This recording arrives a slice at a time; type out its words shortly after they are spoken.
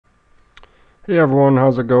Hey everyone,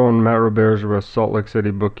 how's it going? Matt Roberge with Salt Lake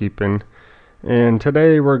City Bookkeeping. And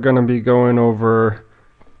today we're going to be going over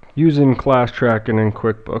using class tracking in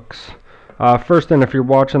QuickBooks. First thing, if you're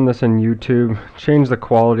watching this in YouTube, change the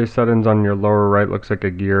quality settings on your lower right, looks like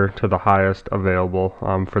a gear, to the highest available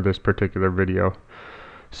for this particular video.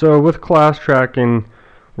 So with class tracking,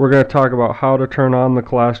 we're going to talk about how to turn on the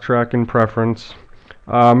class tracking preference.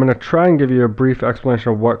 I'm going to try and give you a brief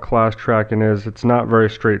explanation of what class tracking is. It's not very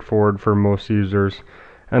straightforward for most users.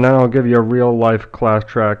 And then I'll give you a real life class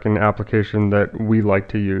tracking application that we like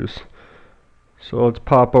to use. So let's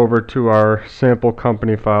pop over to our sample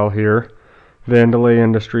company file here, Vandelay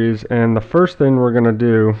Industries, and the first thing we're going to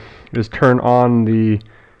do is turn on the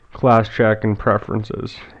class tracking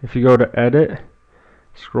preferences. If you go to Edit,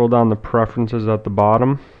 scroll down the preferences at the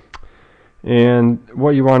bottom, and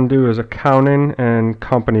what you want to do is accounting and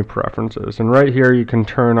company preferences, and right here you can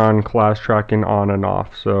turn on class tracking on and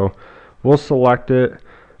off. So we'll select it.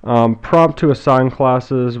 Prompt to assign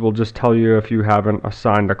classes will just tell you if you haven't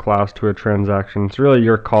assigned a class to a transaction. It's really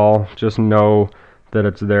your call, just know that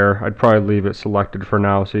it's there. I'd probably leave it selected for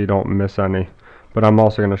now so you don't miss any, but I'm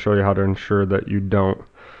also going to show you how to ensure that you don't.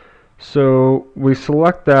 So we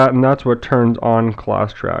select that, and that's what turns on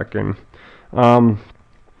class tracking.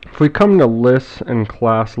 If we come to lists and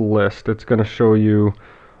class list, it's going to show you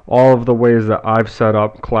all of the ways that I've set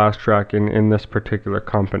up class tracking in this particular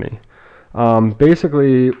company.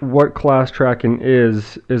 Basically, what class tracking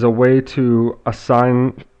is a way to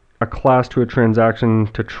assign a class to a transaction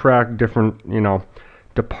to track different,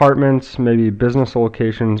 departments, maybe business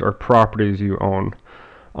locations or properties you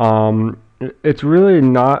own. It's really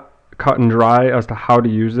not cut and dry as to how to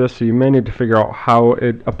use this, so you may need to figure out how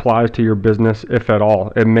it applies to your business, if at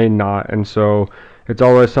all. It may not, and so it's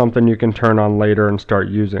always something you can turn on later and start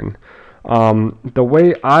using. The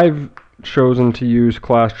way I've chosen to use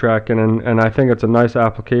class tracking, and I think it's a nice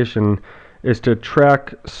application, is to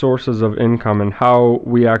track sources of income and how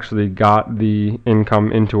we actually got the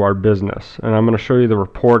income into our business. And I'm going to show you the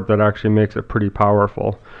report that actually makes it pretty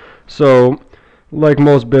powerful. So like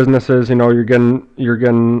most businesses, you're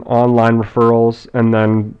getting online referrals, and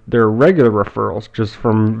then there are regular referrals just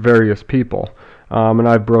from various people. And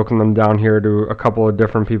I've broken them down here to a couple of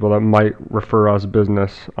different people that might refer us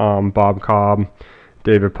business, Bob Cobb,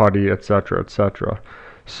 David Putty, etc., etc.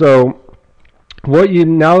 So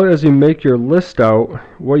now as you make your list out,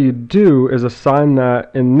 what you do is assign that.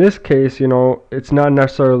 In this case, it's not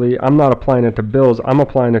necessarily, I'm not applying it to bills, I'm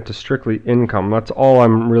applying it to strictly income. That's all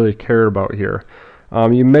I'm really cared about here.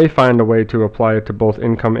 You may find a way to apply it to both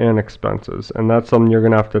income and expenses, and that's something you're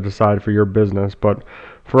going to have to decide for your business. But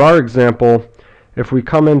for our example, if we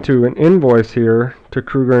come into an invoice here to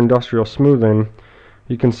Kruger Industrial Smoothing,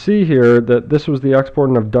 you can see here that this was the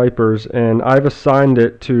exporting of diapers, and I've assigned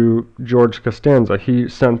it to George Costanza. He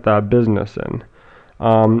sent that business in.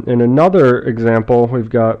 In another example, we've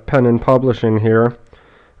got Pen and Publishing here,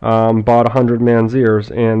 bought 100 man's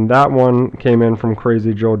ears, and that one came in from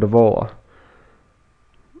Crazy Joe Davola.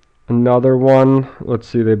 Another one, let's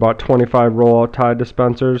see, they bought 25 rollout Tide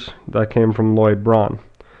dispensers. That came from Lloyd Braun.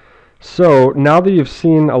 So now that you've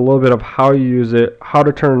seen a little bit of how you use it, how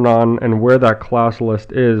to turn it on, and where that class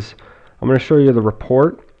list is, I'm going to show you the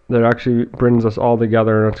report that actually brings us all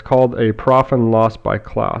together, and it's called a profit and loss by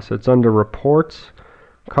class. It's under Reports,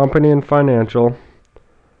 Company and Financial,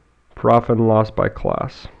 Profit and Loss by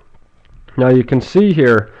Class. Now you can see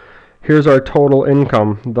here, here's our total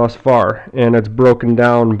income thus far, and it's broken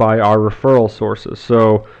down by our referral sources.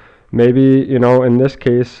 So maybe, in this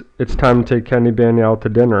case, it's time to take Kenny Banny out to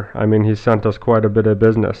dinner. I mean, he sent us quite a bit of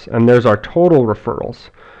business. And there's our total referrals.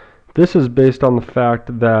 This is based on the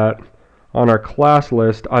fact that on our class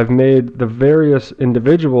list, I've made the various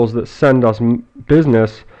individuals that send us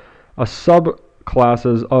business a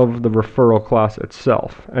subclasses of the referral class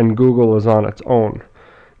itself, and Google is on its own.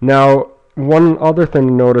 Now, one other thing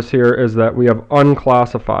to notice here is that we have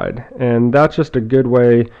unclassified, and that's just a good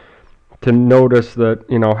way to notice that,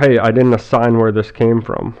 hey, I didn't assign where this came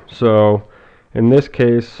from. So in this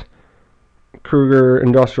case, Kruger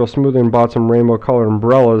Industrial Smoothing bought some rainbow colored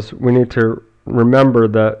umbrellas. We need to remember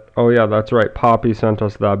that, oh yeah, that's right, Poppy sent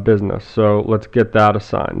us that business. So let's get that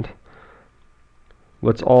assigned.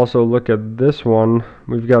 Let's also look at this one.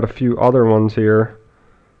 We've got a few other ones here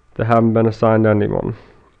that haven't been assigned to anyone.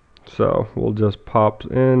 So we'll just pop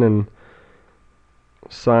in and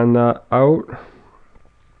sign that out.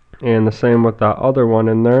 And the same with that other one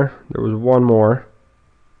in there. There was one more.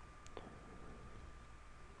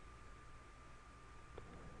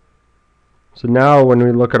 So now when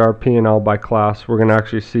we look at our P&L by class, we're going to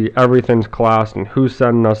actually see everything's classed and who's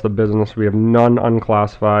sending us the business. We have none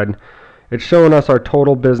unclassified. it's showing us our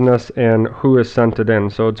total business and who has sent it in.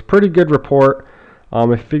 So it's a pretty good report. If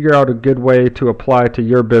you figure out a good way to apply to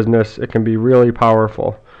your business, it can be really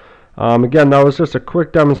powerful. Again, that was just a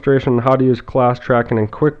quick demonstration on how to use class tracking in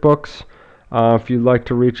QuickBooks. If you'd like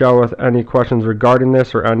to reach out with any questions regarding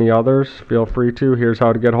this or any others, feel free to. Here's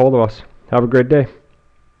how to get a hold of us. Have a great day.